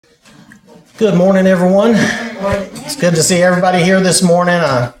Good morning, everyone. It's good to see everybody here this morning.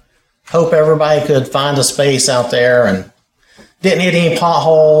 I hope everybody could find a space out there and didn't hit any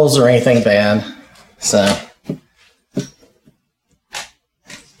potholes or anything bad. So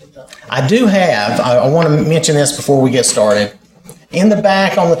I want to mention this before we get started. In the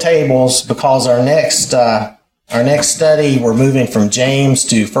back on the tables, because our next study, we're moving from James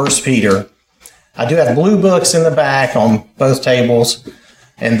to 1 Peter. I do have blue books in the back on both tables,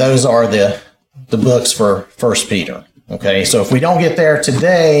 and those are the books for 1 Peter. Okay, so if we don't get there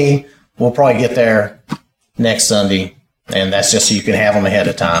today, we'll probably get there next Sunday, and that's just so you can have them ahead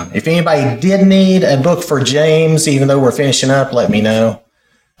of time. If anybody did need a book for James, even though we're finishing up, let me know.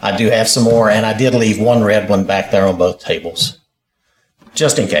 I do have some more, and I did leave one red one back there on both tables,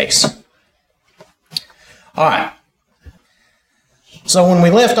 just in case. All right. So when we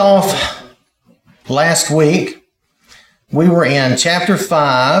left off last week, we were in chapter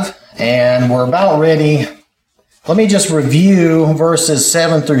 5, and we're about ready. Let me just review verses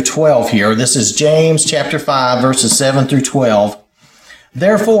 7 through 12 here. This is James chapter 5, verses 7 through 12.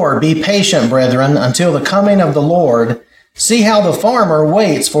 Therefore, be patient, brethren, until the coming of the Lord. See how the farmer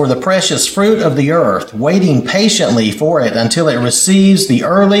waits for the precious fruit of the earth, waiting patiently for it until it receives the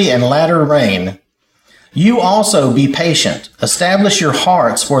early and latter rain. You also be patient. Establish your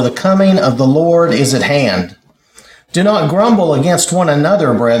hearts, for the coming of the Lord is at hand. Do not grumble against one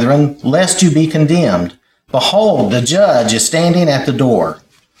another, brethren, lest you be condemned. Behold, the judge is standing at the door.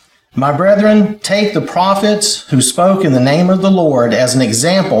 My brethren, take the prophets who spoke in the name of the Lord as an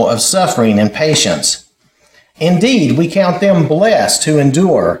example of suffering and patience. Indeed, we count them blessed who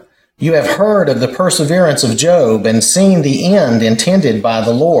endure. You have heard of the perseverance of Job and seen the end intended by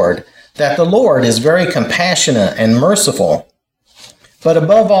the Lord, that the Lord is very compassionate and merciful. But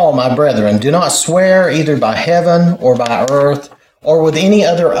above all, my brethren, do not swear either by heaven or by earth or with any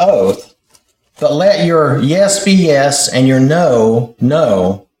other oath, but let your yes be yes and your no,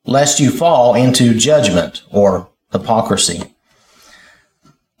 no, lest you fall into judgment or hypocrisy.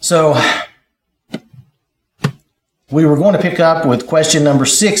 So we were going to pick up with question number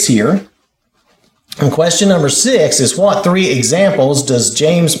 6 here. And question number 6 is, what 3 examples does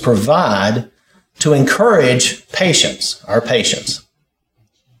James provide to encourage patience, our patience?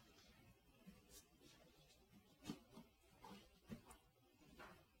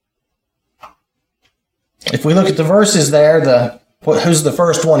 If we look at the verses there, who's the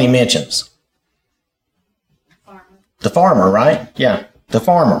first one he mentions? The farmer, right? Yeah, the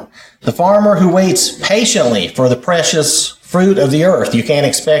farmer. The farmer who waits patiently for the precious fruit of the earth. You can't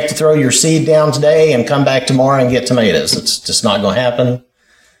expect to throw your seed down today and come back tomorrow and get tomatoes. It's just not going to happen.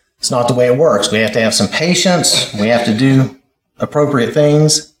 It's not the way it works. We have to have some patience. We have to do appropriate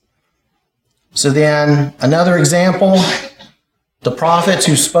things. So then another example, the prophets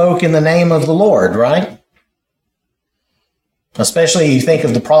who spoke in the name of the Lord, right? Especially you think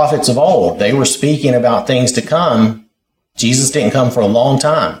of the prophets of old. They were speaking about things to come. Jesus didn't come for a long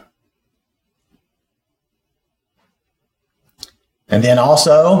time. And then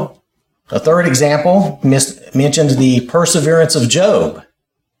also, a third example mentions the perseverance of Job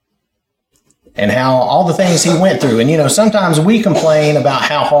and how all the things he went through. And, sometimes we complain about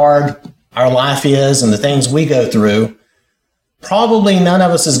how hard our life is and the things we go through. Probably none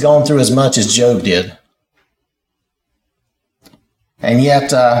of us has gone through as much as Job did. And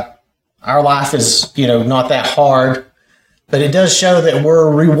yet, our life is, not that hard, but it does show that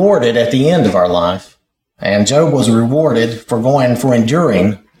we're rewarded at the end of our life. And Job was rewarded for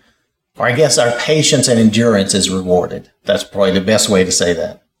enduring, or I guess our patience and endurance is rewarded. That's probably the best way to say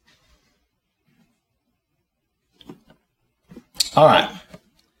that. All right.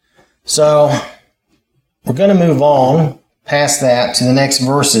 So we're going to move on past that to the next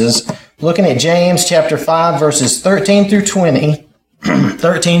verses, looking at James chapter 5, verses 13 through 20.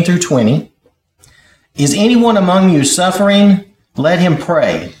 13 through 20. Is anyone among you suffering? Let him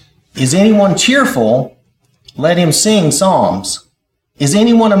pray. Is anyone cheerful? Let him sing psalms. Is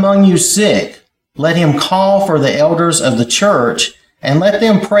anyone among you sick? Let him call for the elders of the church, and let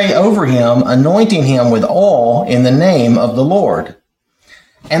them pray over him, anointing him with oil in the name of the Lord.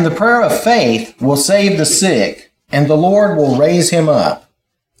 And the prayer of faith will save the sick, and the Lord will raise him up.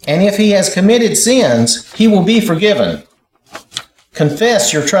 And if he has committed sins, he will be forgiven.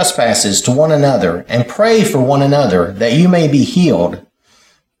 Confess your trespasses to one another and pray for one another that you may be healed.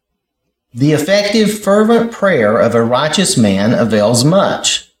 The effective, fervent prayer of a righteous man avails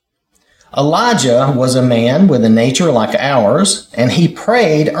much. Elijah was a man with a nature like ours, and he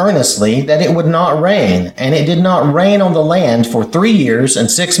prayed earnestly that it would not rain, and it did not rain on the land for 3 years and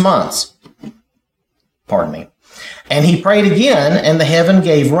 6 months. And he prayed again, and the heaven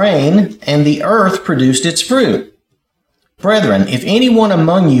gave rain, and the earth produced its fruit. Brethren, if anyone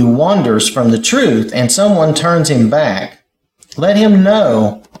among you wanders from the truth, and someone turns him back, let him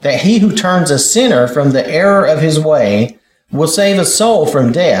know that he who turns a sinner from the error of his way will save a soul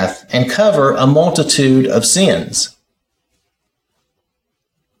from death and cover a multitude of sins.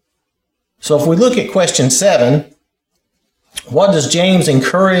 So if we look at question 7, what does James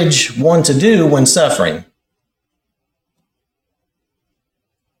encourage one to do when suffering?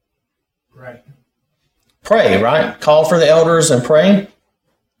 Pray, right? Call for the elders and pray.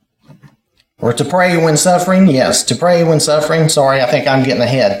 Or to pray when suffering? Yes, to pray when suffering. Sorry, I think I'm getting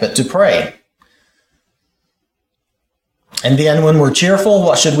ahead, but to pray. And then when we're cheerful,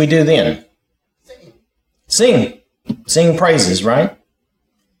 what should we do then? Sing. Sing praises, right?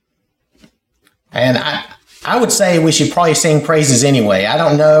 And I would say we should probably sing praises anyway. I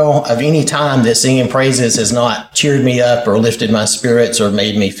don't know of any time that singing praises has not cheered me up or lifted my spirits or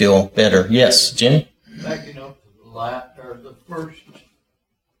made me feel better. Yes, Jim? Backing up to the first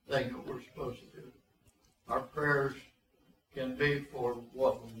thing that we're supposed to do. Our prayers can be for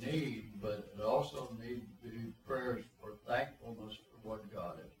what we need, but it also need to be prayers for thankfulness for what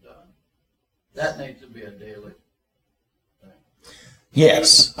God has done. That needs to be a daily thing.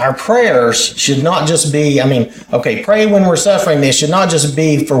 Yes, our prayers should not just be, pray when we're suffering. It should not just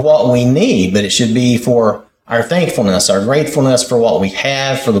be for what we need, but it should be for our thankfulness, our gratefulness for what we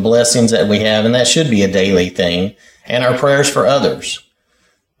have, for the blessings that we have, and that should be a daily thing. And our prayers for others.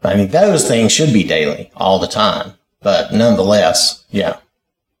 Those things should be daily, all the time. But nonetheless, yeah.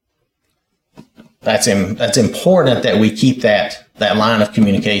 That's important that we keep that line of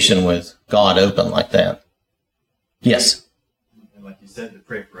communication with God open like that. Yes? And like you said, to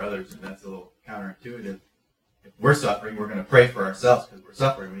pray for others, and that's a little counterintuitive. If we're suffering, we're going to pray for ourselves because we're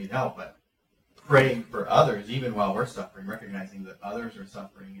suffering, we need help. But praying for others, even while we're suffering, recognizing that others are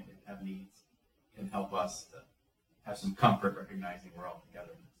suffering and have needs, can help us to have some comfort recognizing we're all together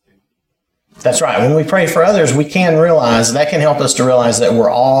in this too. That's right. When we pray for others, we can realize, that can help us to realize that we're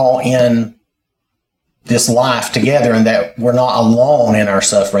all in this life together and that we're not alone in our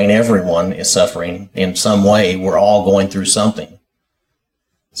suffering. Everyone is suffering in some way. We're all going through something.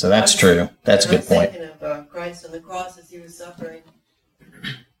 So that's true. That's a good point. I was thinking of Christ on the cross as he was suffering.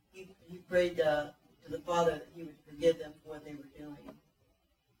 He prayed to the Father that he would forgive them for what they were doing.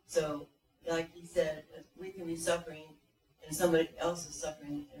 So, like he said, we can be suffering and somebody else is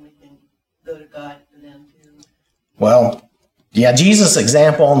suffering and we can go to God for them too. Well, yeah, Jesus'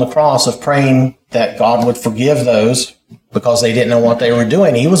 example on the cross of praying that God would forgive those because they didn't know what they were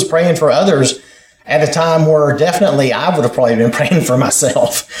doing. He was praying for others at a time where definitely I would have probably been praying for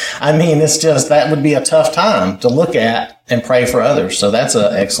myself. It's just, that would be a tough time to look at and pray for others. So that's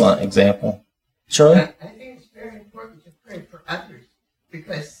an excellent example. Shirley? I think it's very important to pray for others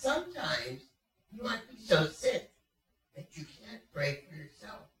because sometimes you might be so sick that you can't pray for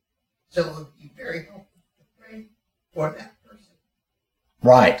yourself. So it would be very helpful to pray for that person.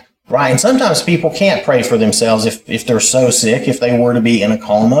 Right. And sometimes people can't pray for themselves if they're so sick, if they were to be in a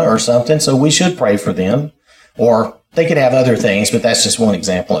coma or something. So we should pray for them. Or they could have other things, but that's just one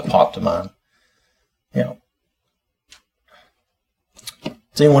example that popped to mind. Yeah.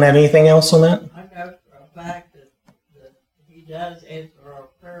 Does anyone have anything else on that? I know for a fact that he does answer our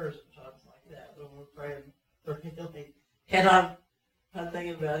prayers and times like that when we're praying for healing. And I'm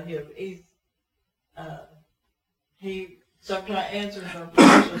thinking about him. He sometimes answers our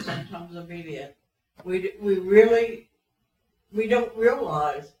prayers, or sometimes immediate. We don't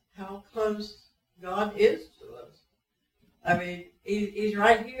realize how close God is to us. He's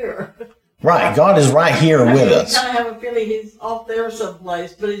right here. Right, God is right here with us. I kind of have a feeling he's off there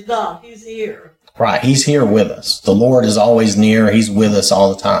someplace, but he's not. He's here. Right, he's here with us. The Lord is always near. He's with us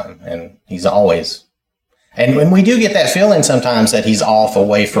all the time, and he's always. And when we do get that feeling sometimes that he's off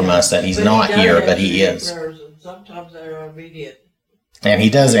away from us, that he's not here, but he is. Sometimes they're immediate. And he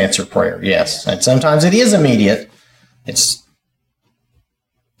does answer prayer, yes. And sometimes it is immediate.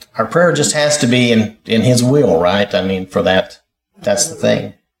 Our prayer just has to be in his will, right? For that, that's the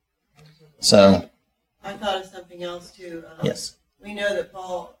thing. So. I thought of something else too. Yes. We know that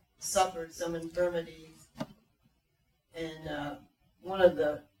Paul suffered some infirmities, and one of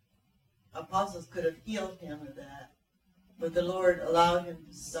the apostles could have healed him of that, but the Lord allowed him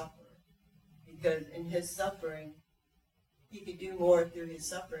to suffer because in his suffering, he could do more through his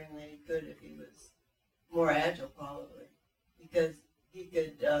suffering than he could if he was more agile, probably, because he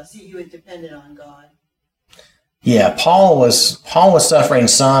could see he was dependent on God. Yeah, Paul was suffering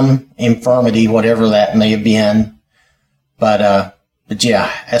some infirmity, whatever that may have been, but But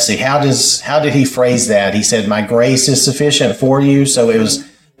yeah, let's see. How did he phrase that? He said, "My grace is sufficient for you." So it was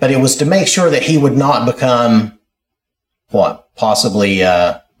to make sure that he would not become what possibly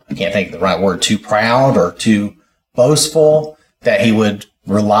I can't think of the right word, too proud or too boastful. That he would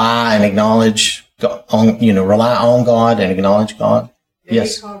rely and acknowledge rely on God and acknowledge God.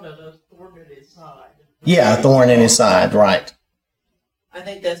 Yes. He called it a thorn in his side. Yeah, a thorn in his side. Right. I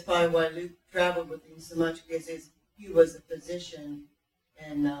think that's probably why Luke traveled with him so much, because he was a physician,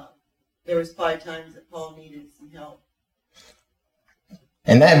 and there was probably times that Paul needed some help.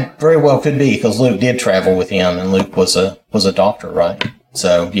 And that very well could be because Luke did travel with him, and Luke was a doctor, right?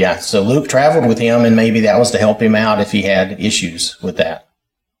 So yeah, so Luke traveled with him, and maybe that was to help him out if he had issues with that.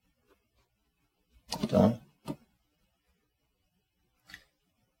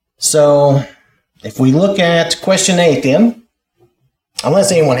 So if we look at question 8 then,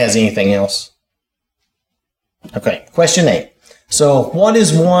 unless anyone has anything else. Okay, question 8. So what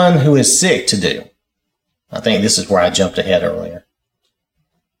is one who is sick to do? I think this is where I jumped ahead earlier.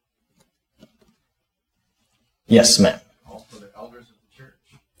 Yes, Matt. Call for the elders of the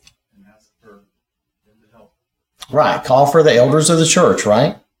church and ask for them to help. Right, call for the elders of the church,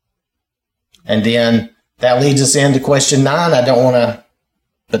 right? And then that leads us into question 9. I don't want to,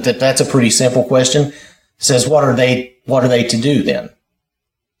 but that's a pretty simple question. It says, what are they to do then?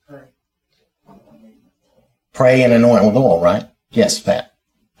 Pray and anoint with oil, right? Yes, Pat.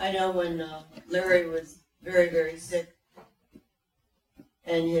 I know when Larry was very, very sick,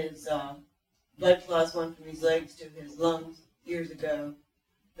 and his blood clots went from his legs to his lungs years ago,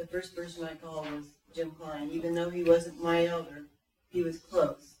 the first person I called was Jim Klein. Even though he wasn't my elder, he was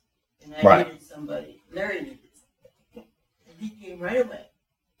close, and I Right. needed somebody. Larry needed somebody, and he came right away.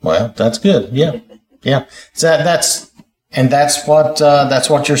 Well, that's good. Yeah, yeah. So that's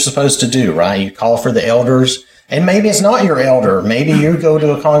what you're supposed to do, right? You call for the elders, and maybe it's not your elder. Maybe you go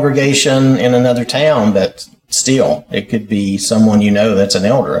to a congregation in another town, but still, it could be someone you know that's an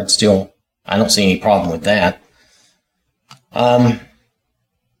elder. It's still, I don't see any problem with that. What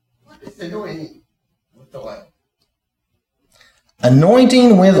is anointing with oil?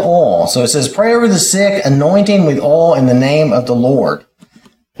 Anointing with oil. So it says, pray over the sick, anointing with oil in the name of the Lord.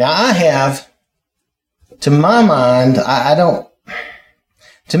 Now I have, to my mind, I don't,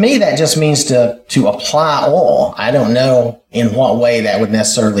 to me that just means to apply oil. I don't know in what way that would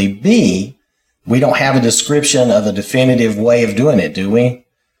necessarily be. We don't have a description of a definitive way of doing it, do we?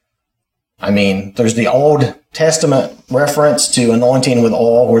 I mean, there's the Old Testament reference to anointing with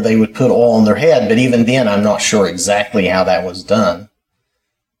oil where they would put oil on their head, but even then I'm not sure exactly how that was done.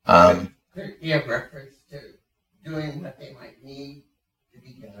 Could it be a reference to doing what they might need to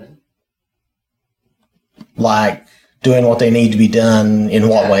be done? Like doing what they need to be done in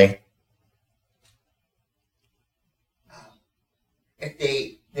what way? If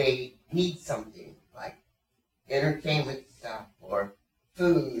they need something like entertainment stuff or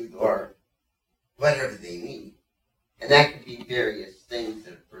food or whatever they need. And that could be various things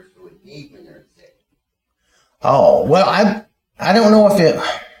that a person would need when they're sick. Oh, well, I don't know if it,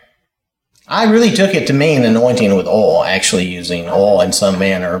 I really took it to mean anointing with oil, actually using oil in some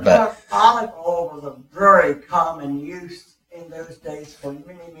manner, but Olive oil was a very common use in those days for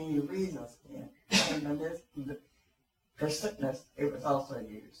many, many reasons. And for sickness, it was also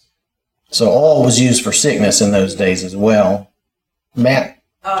used. so oil was used for sickness in those days as well. Matt,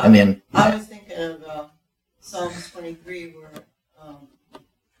 and then I was thinking of Psalms 23, where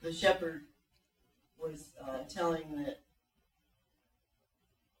the shepherd was telling that,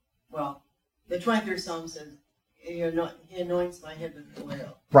 well, the 23rd Psalm says, he anoints my head with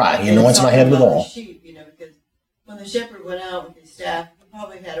oil. right, he And anoints it's my head with talking about oil. the sheep, because when the shepherd went out with his staff, he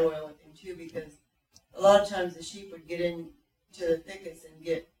probably had oil with him too, because a lot of times the sheep would get into the thickets and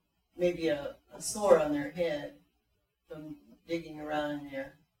get maybe a sore on their head from digging around in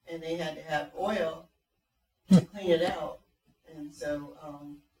there, and they had to have oil to clean it out. And so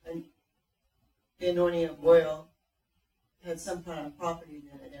and the anointing of oil had some kind of property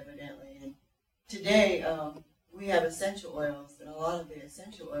in it, evidently. And today we have essential oils, and a lot of the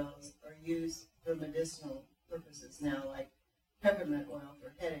essential oils are used for medicinal purposes now, like peppermint oil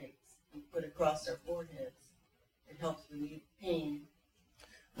for headaches. We put across our foreheads. It helps relieve pain.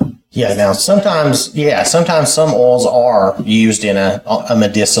 Yeah, now sometimes some oils are used in a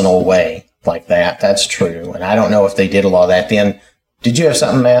medicinal way like that. That's true. And I don't know if they did a lot of that then. Did you have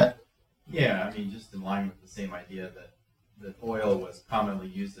something, Matt? Yeah, I mean, just in line with the same idea that oil was commonly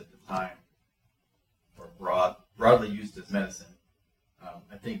used at the time, or broadly used as medicine.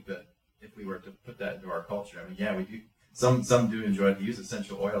 I think that if we were to put that into our culture, I mean, yeah, we do. Some do enjoy to use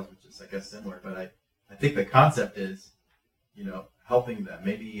essential oils, which is, I guess, similar. But I think the concept is helping them,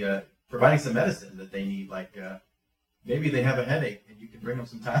 maybe providing some medicine that they need, like maybe they have a headache and you can bring them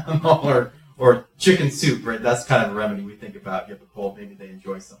some Tylenol or chicken soup, right? That's kind of a remedy we think about. You have a cold, maybe they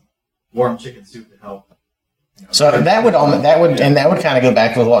enjoy some warm chicken soup to help. So that would kind of go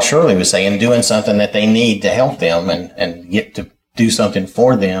back with what Shirley was saying, doing something that they need to help them and get to do something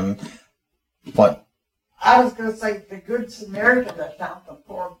for them. What? I was going to say the Good Samaritan that found the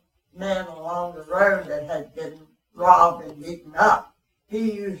poor man along the road that had been robbed and beaten up.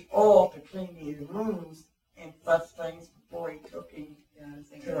 He used oil to clean his wounds and such things before he took him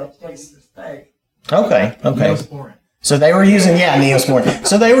to a place to stay. Okay. Neosporin. So they were using, Neosporin.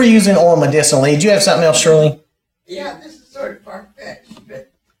 So they were using oil medicinally. Did you have something else, Shirley? Yeah, this is sort of far-fetched,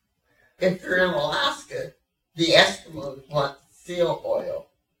 but if you're in Alaska, the Eskimos want seal oil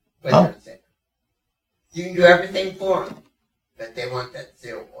when they're sick. You can do everything for them, but they want that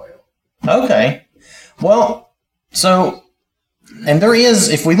seal oil. Okay. Well, so, and there is,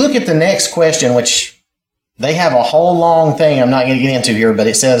 if we look at the next question, which they have a whole long thing I'm not going to get into here, but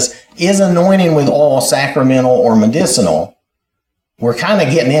it says, is anointing with oil sacramental or medicinal? We're kind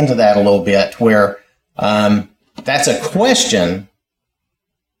of getting into that a little bit, where that's a question.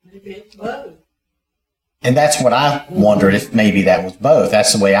 Maybe it's both. And that's what I wondered, if maybe that was both.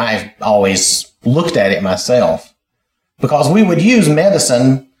 That's the way I've always looked at it myself. Because we would use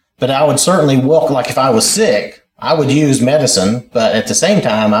medicine, but I would certainly welcome, like if I was sick, I would use medicine, but at the same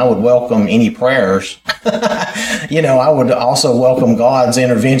time, I would welcome any prayers. I would also welcome God's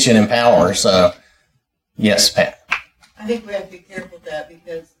intervention and power. So, yes, Pat. I think we have to be careful with that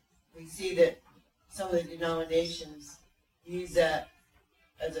because we see that some of the denominations use that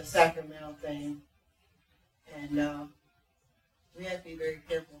as a sacramental thing. And we have to be very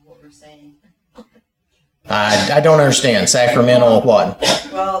careful of what we're saying. I don't understand. Sacramental what?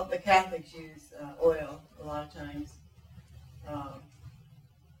 Well, the Catholics use oil a lot of times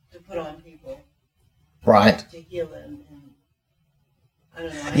to put on people. Right. To heal them. And I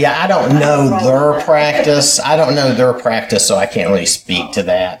don't know. Yeah, I don't know their practice. I don't know their practice, so I can't really speak to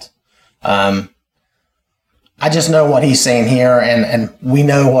that. I just know what he's saying here, and we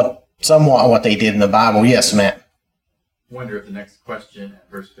know somewhat what they did in the Bible. Yes, Matt. I wonder if the next question at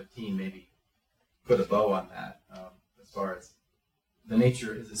verse 15 maybe put a bow on that, as far as the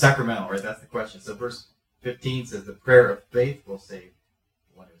nature. Is it sacramental, right? That's the question. So verse 15 says the prayer of faith will save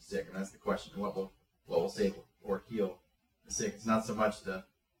the one who is sick, and that's the question. What will save or heal the sick? It's not so much the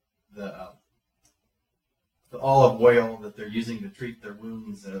olive oil that they're using to treat their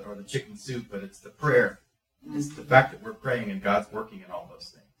wounds or the chicken soup, but it's the prayer. It's the fact that we're praying and God's working in all those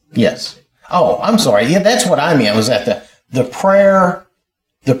things. Yes. Oh, I'm sorry. Yeah, that's what I meant. Was that the prayer?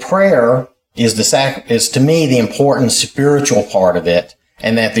 The prayer is to me the important spiritual part of it,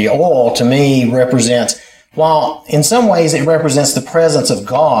 and that the oil to me represents. While in some ways it represents the presence of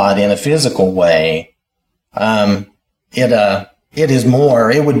God in a physical way, it is more.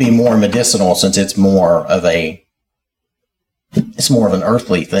 It would be more medicinal since it's more of an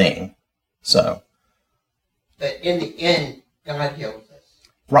earthly thing. So. But in the end, God heals us.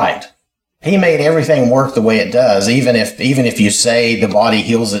 Right. He made everything work the way it does. Even if you say the body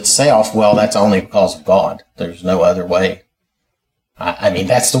heals itself, well, that's only because of God. There's no other way. I mean,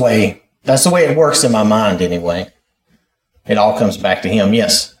 that's the way it works in my mind anyway. It all comes back to Him.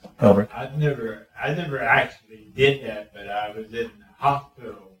 Yes, Albert. I never actually did that, but I was in the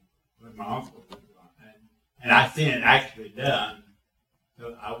hospital with my uncle, and I seen it actually done.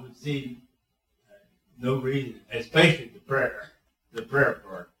 So I would see no reason, especially the prayer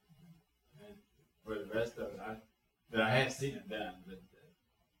part. And for the rest of it, I have seen it done. But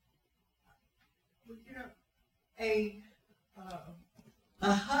a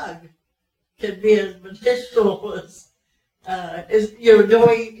hug can be as medicinal as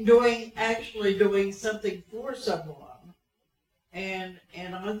doing something for someone, and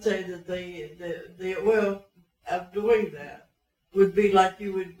I'd say that the oil of doing that would be like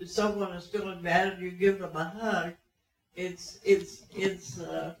someone is feeling bad and you give them a hug. It's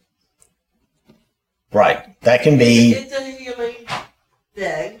right. That can be. It's a healing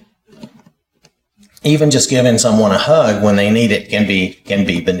thing. Even just giving someone a hug when they need it can be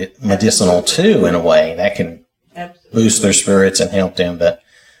medicinal too, in a way. That can Absolutely. Boost their spirits and help them. But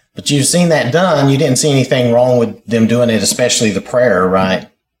you've seen that done. You didn't see anything wrong with them doing it, especially the prayer, right?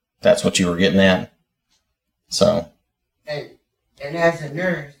 That's what you were getting at. So. And as a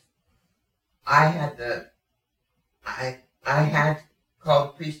nurse, I had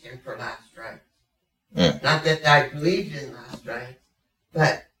called priest in for last rites. Not that I believed in last rites,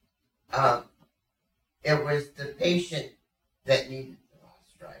 but it was the patient that needed the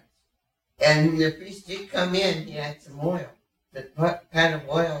last rites. And when the priest did come in, he had some oil. But what kind of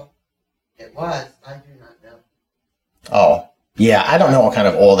oil it was, I do not know. Oh, yeah. I don't know what kind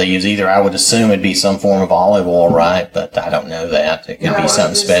of oil they use either. I would assume it'd be some form of olive oil, right? But I don't know that. It could Yeah, be I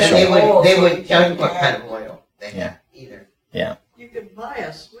something was just saying special. They wouldn't tell you what kind of oil they Yeah. had either. You can buy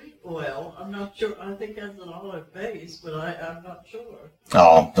a sweet oil. I'm not sure. I think that's an olive base, but I'm not sure.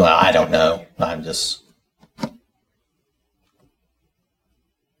 Oh, well, I don't know. I'm just.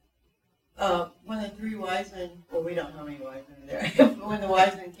 When the three wise men, well, we don't know how many wise men are there. When the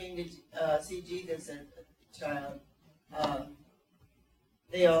wise men came to see Jesus as a child,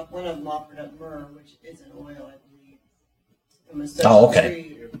 one of them offered up myrrh, which is an oil, I believe, from a special okay.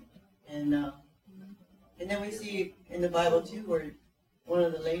 tree. And then we see in the Bible too where one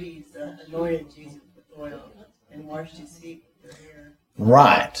of the ladies anointed Jesus with oil and washed his feet with her hair.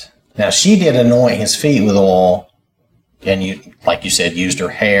 Right. Now, she did anoint his feet with oil, and like you said, used her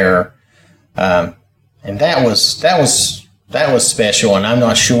hair. And that was special, and I'm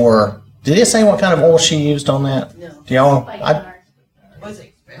not sure. Did it say what kind of oil she used on that? No. Do y'all? Like Was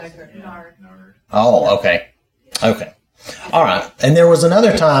it? Like her. nard. Oh, okay. Okay. All right. And there was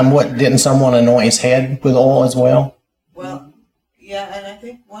another time, didn't someone anoint his head with oil as well? Well, yeah, and I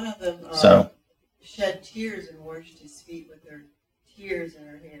think one of them shed tears and washed his feet with her tears in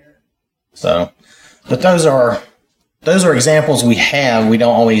her hair. So, but those are examples we have. We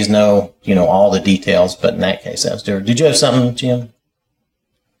don't always know, all the details, but in that case, that's different. Did you have something, Jim?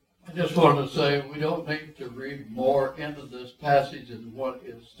 I just wanted to say, we don't need to read more into this passage than what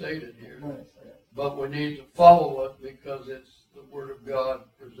is stated here. But we need to follow it because it's the Word of God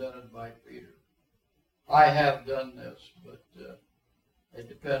presented by Peter. I have done this, but it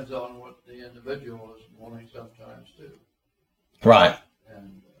depends on what the individual is wanting sometimes too. Right.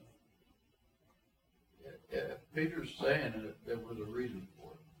 And if Peter's saying it, there was a reason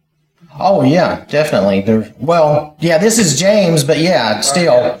for it. Oh yeah, definitely. This is James, but yeah,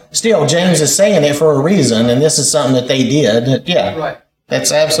 still James is saying it for a reason, and this is something that they did. Yeah, Right.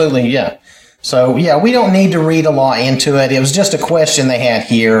 that's absolutely, yeah. So yeah, we don't need to read a lot into it. It was just a question they had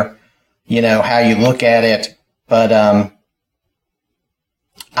here, how you look at it. But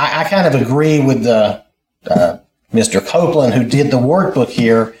I kind of agree with the Mr. Copeland who did the workbook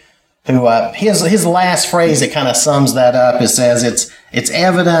here. Who his last phrase that kind of sums that up. It says it's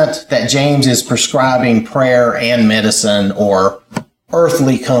evident that James is prescribing prayer and medicine or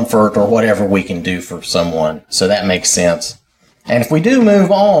earthly comfort or whatever we can do for someone. So that makes sense. And if we do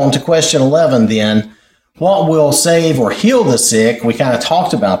move on to question 11, then what will save or heal the sick? We kind of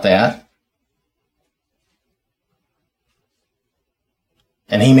talked about that.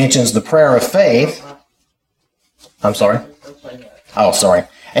 And he mentions the prayer of faith. I'm sorry. Oh, sorry.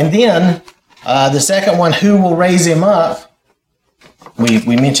 And then the second one, who will raise him up?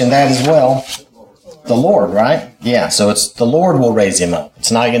 We mentioned that as well. The Lord, right? Yeah, so it's the Lord will raise him up.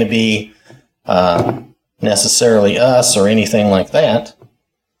 It's not going to be necessarily us or anything like that.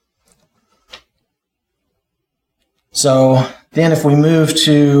 So then if we move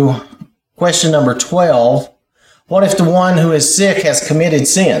to question number 12, what if the one who is sick has committed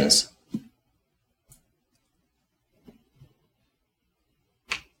sins?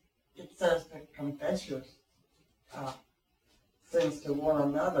 It says to confess your sins to one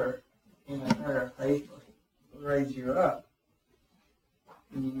another in a prayer of faith will raise you up,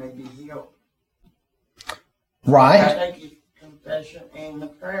 and you may be healed. Right. I think it's confession and the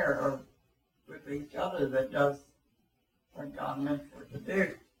prayer are with each other that does what God meant for it to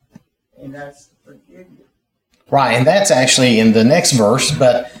do, and that's to forgive you. Right, and that's actually in the next verse,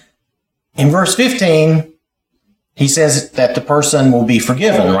 but in verse 15, he says that the person will be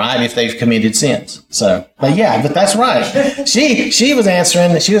forgiven, right, if they've committed sins. So, but that's right. She was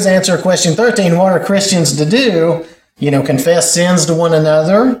answering question 13, what are Christians to do? Confess sins to one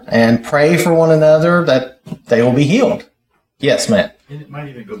another and pray for one another that they will be healed. Yes, Matt. And it might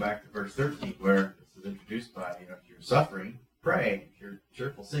even go back to verse 13 where this is introduced by, if you're suffering, pray. If you're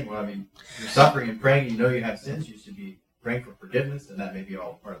cheerful, sing. Well, if you're suffering and praying, you have sins, you should be praying for forgiveness, and that may be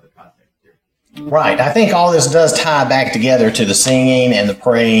all part of the context here. Right. I think all this does tie back together to the singing and the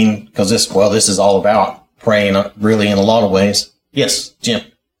praying, because this is all about praying really in a lot of ways. Yes, Jim.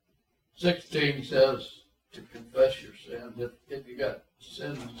 16 says to confess your sins. If you got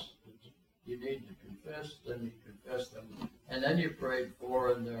sins that you need to confess, then you confess them. And then you pray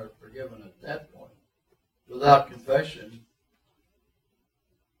for and they're forgiven at that point. Without confession.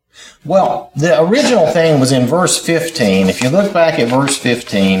 Well, the original thing was in verse 15. If you look back at verse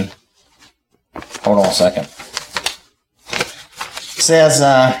 15, hold on a second. It says,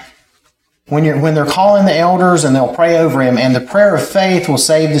 when they're calling the elders and they'll pray over him, and the prayer of faith will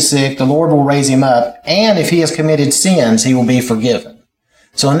save the sick, the Lord will raise him up, and if he has committed sins, he will be forgiven.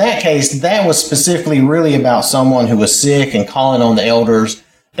 So in that case, that was specifically really about someone who was sick and calling on the elders.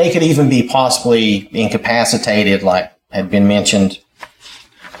 They could even be possibly incapacitated, like had been mentioned.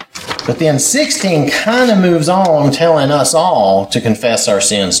 But then 16 kind of moves on, telling us all to confess our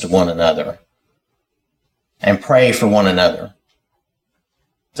sins to one another and pray for one another.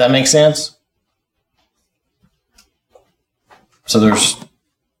 Does that make sense? So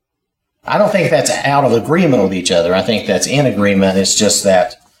I don't think that's out of agreement with each other. I think that's in agreement. It's just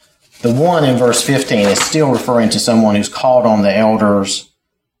that the one in verse 15 is still referring to someone who's called on the elders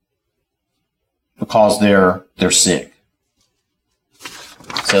because they're sick.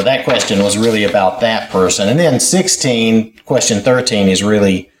 So that question was really about that person. And then 16, question 13 is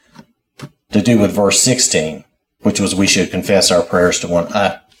really to do with verse 16, which was we should confess our prayers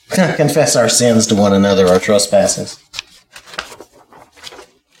to confess our sins to one another, our trespasses.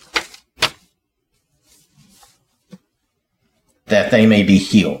 That they may be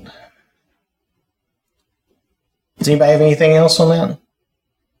healed. Does anybody have anything else on that?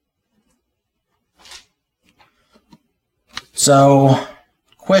 So,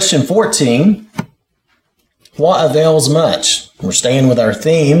 question 14. What avails much? We're staying with our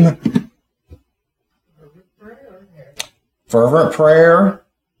theme. Fervent prayer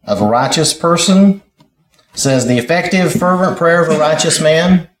of a righteous person. Says the effective fervent prayer of a righteous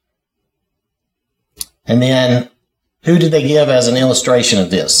man. And then who did they give as an illustration of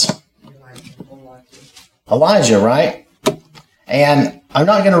this? Elijah, right? And I'm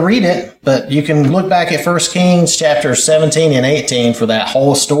not going to read it, but you can look back at 1 Kings chapters 17 and 18 for that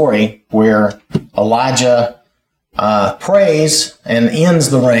whole story where Elijah prays and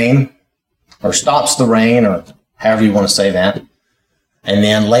ends the rain, or stops the rain, or however you want to say that. And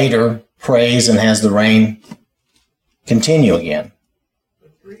then later prays and has the rain continue again.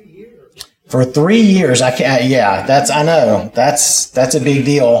 For 3 years, I know that's a big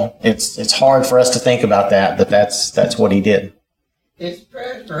deal. It's hard for us to think about that, but that's what he did. His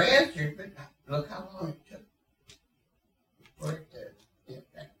prayers were answered, but look how long it took for it to be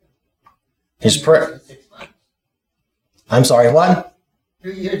effective. His prayer. 6 months. I'm sorry, what?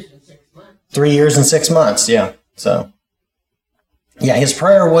 3 years and 6 months. 3 years and 6 months. Yeah. So, yeah, his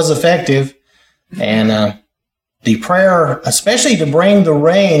prayer was effective, and the prayer, especially to bring the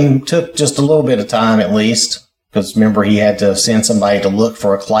rain, took just a little bit of time at least, because remember he had to send somebody to look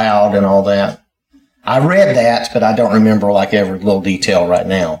for a cloud and all that. I read that, but I don't remember like every little detail right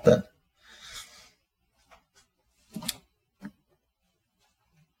now. But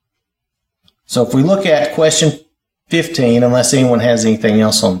so if we look at question 15, unless anyone has anything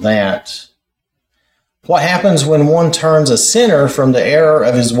else on that, what happens when one turns a sinner from the error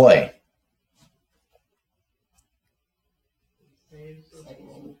of his way?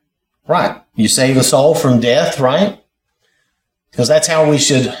 Right. You save a soul from death, right? Because that's how we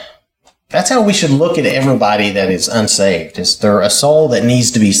should look at everybody that is unsaved. Is they're a soul that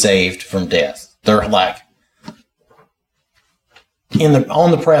needs to be saved from death. They're like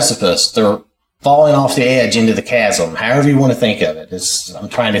on the precipice. They're falling off the edge into the chasm. However you want to think of it. I'm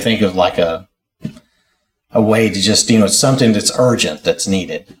trying to think of like a way to just, something that's urgent that's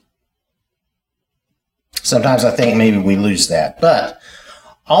needed. Sometimes I think maybe we lose that. But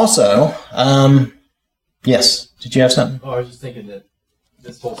also, yes, did you have something? Oh, I was just thinking that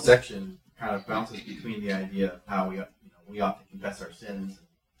this whole section kind of bounces between the idea of how we ought to confess our sins,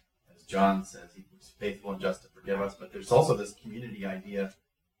 as John says, he was faithful and just to forgive us. But there's also this community idea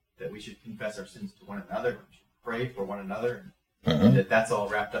that we should confess our sins to one another, we should pray for one another, and that's all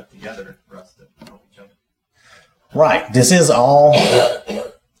wrapped up together for us to help each other. Right.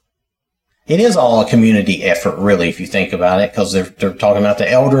 It is all a community effort, really, if you think about it, because they're talking about the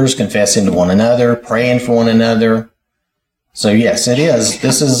elders confessing to one another, praying for one another. So, yes, it is.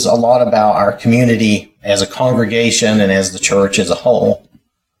 This is a lot about our community as a congregation and as the church as a whole.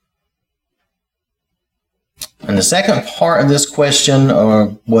 And the second part of this question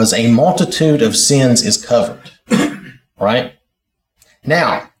was a multitude of sins is covered, right?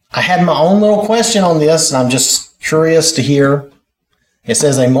 Now, I had my own little question on this, and I'm just curious to hear. It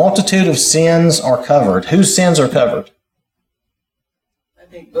says a multitude of sins are covered. Whose sins are covered? I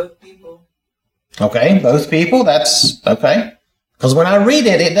think both people. Okay, both people. That's okay. Because when I read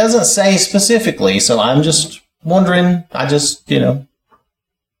it, it doesn't say specifically. So I'm just wondering.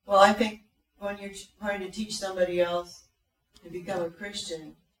 Well, I think when you're trying to teach somebody else to become a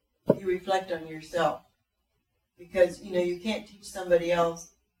Christian, you reflect on yourself. Because, you can't teach somebody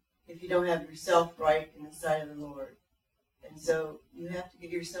else if you don't have yourself right in the sight of the Lord. And so you have to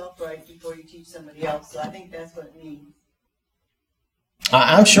get yourself right before you teach somebody else. So I think that's what it means.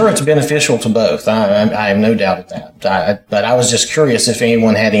 I'm sure it's beneficial to both. I have no doubt of that. But I was just curious if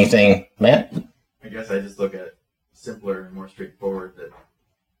anyone had anything. Matt? I guess I just look at it simpler and more straightforward. That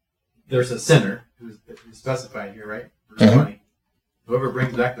there's a sinner who's specified here, right? Verse 20. Whoever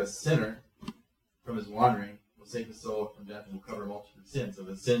brings back the sinner from his wandering will save his soul from death and will cover a multitude of sins. So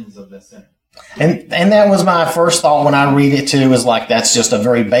the sins of the sinner. And that was my first thought when I read it too, is like that's just a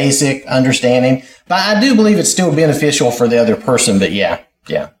very basic understanding. But I do believe it's still beneficial for the other person. But yeah,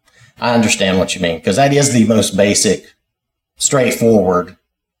 I understand what you mean, because that is the most basic, straightforward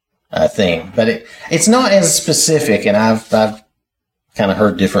thing. But it's not as specific, and I've kind of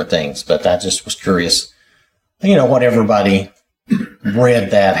heard different things. But I just was curious, what everybody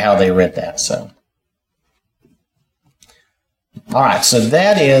read that, how they read that. So. All right, so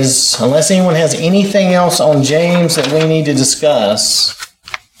that is, unless anyone has anything else on James that we need to discuss,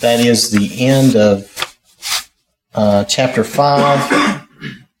 that is the end of chapter 5.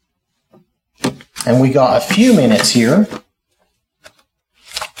 And we got a few minutes here.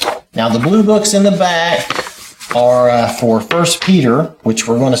 Now, the blue books in the back are for 1 Peter, which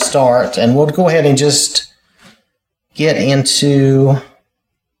we're going to start, and we'll go ahead and just get into...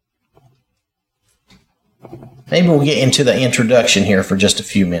 Maybe we'll get into the introduction here for just a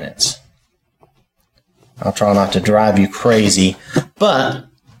few minutes. I'll try not to drive you crazy, but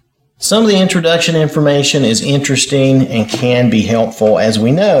some of the introduction information is interesting and can be helpful. As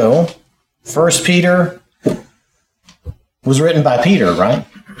we know, 1 Peter was written by Peter, right?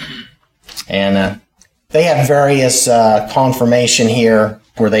 And they have various confirmation here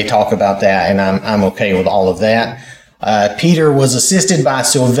where they talk about that, and I'm okay with all of that. Peter was assisted by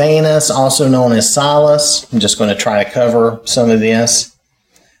Silvanus, also known as Silas. I'm just going to try to cover some of this.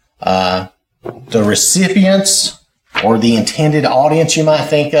 The recipients, or the intended audience you might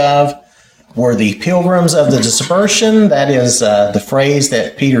think of, were the pilgrims of the dispersion. That is the phrase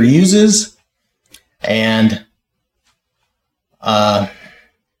that Peter uses. And that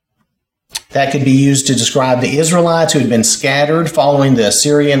could be used to describe the Israelites who had been scattered following the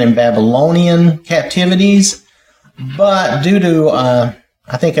Assyrian and Babylonian captivities. But due to,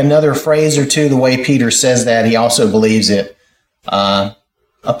 I think, another phrase or two, the way Peter says that, he also believes it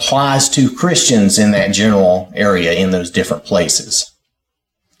applies to Christians in that general area in those different places.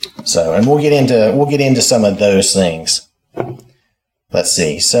 So, and we'll get into some of those things. Let's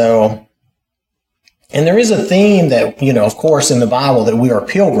see. So, and there is a theme that, of course, in the Bible, that we are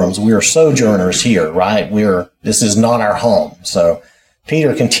pilgrims, we are sojourners here, right? This is not our home. So,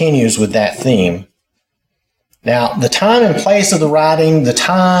 Peter continues with that theme. Now, the time and place of the writing, the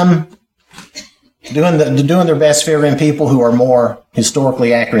time, doing their best figuring, people who are more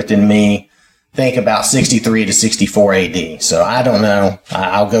historically accurate than me think about 63 to 64 AD. So I don't know.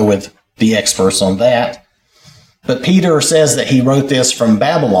 I'll go with the experts on that. But Peter says that he wrote this from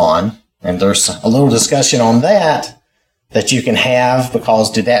Babylon, and there's a little discussion on that you can have,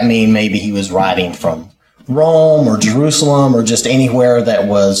 because did that mean maybe he was writing from Rome or Jerusalem or just anywhere that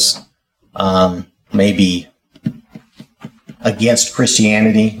was maybe against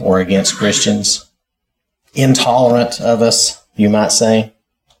Christianity or against Christians, intolerant of us, you might say.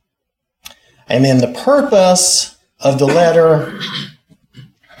 And then the purpose of the letter,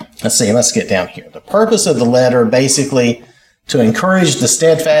 let's get down here. The purpose of the letter, basically, to encourage the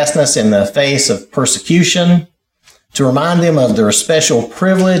steadfastness in the face of persecution, to remind them of their special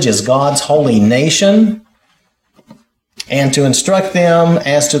privilege as God's holy nation, and to instruct them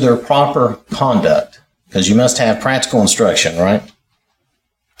as to their proper conduct. Because you must have practical instruction, right?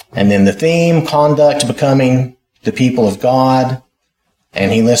 And then the theme, conduct, becoming the people of God.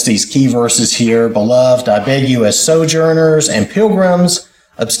 And he lists these key verses here. Beloved, I beg you as sojourners and pilgrims,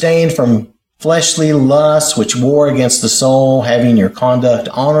 abstain from fleshly lusts which war against the soul, having your conduct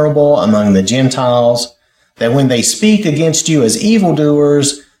honorable among the Gentiles, that when they speak against you as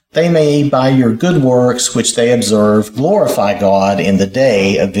evildoers, they may, by your good works which they observe, glorify God in the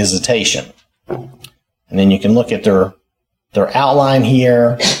day of visitation. And then you can look at their outline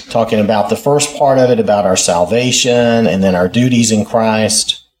here, talking about the first part of it, about our salvation, and then our duties in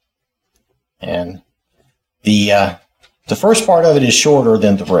Christ. And the first part of it is shorter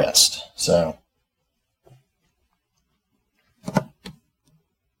than the rest. So,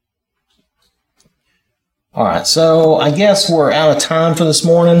 all right. So I guess we're out of time for this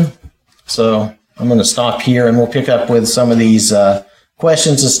morning. So I'm going to stop here, and we'll pick up with some of these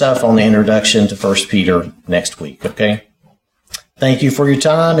questions and stuff on the introduction to 1 Peter next week, okay? Thank you for your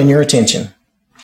time and your attention.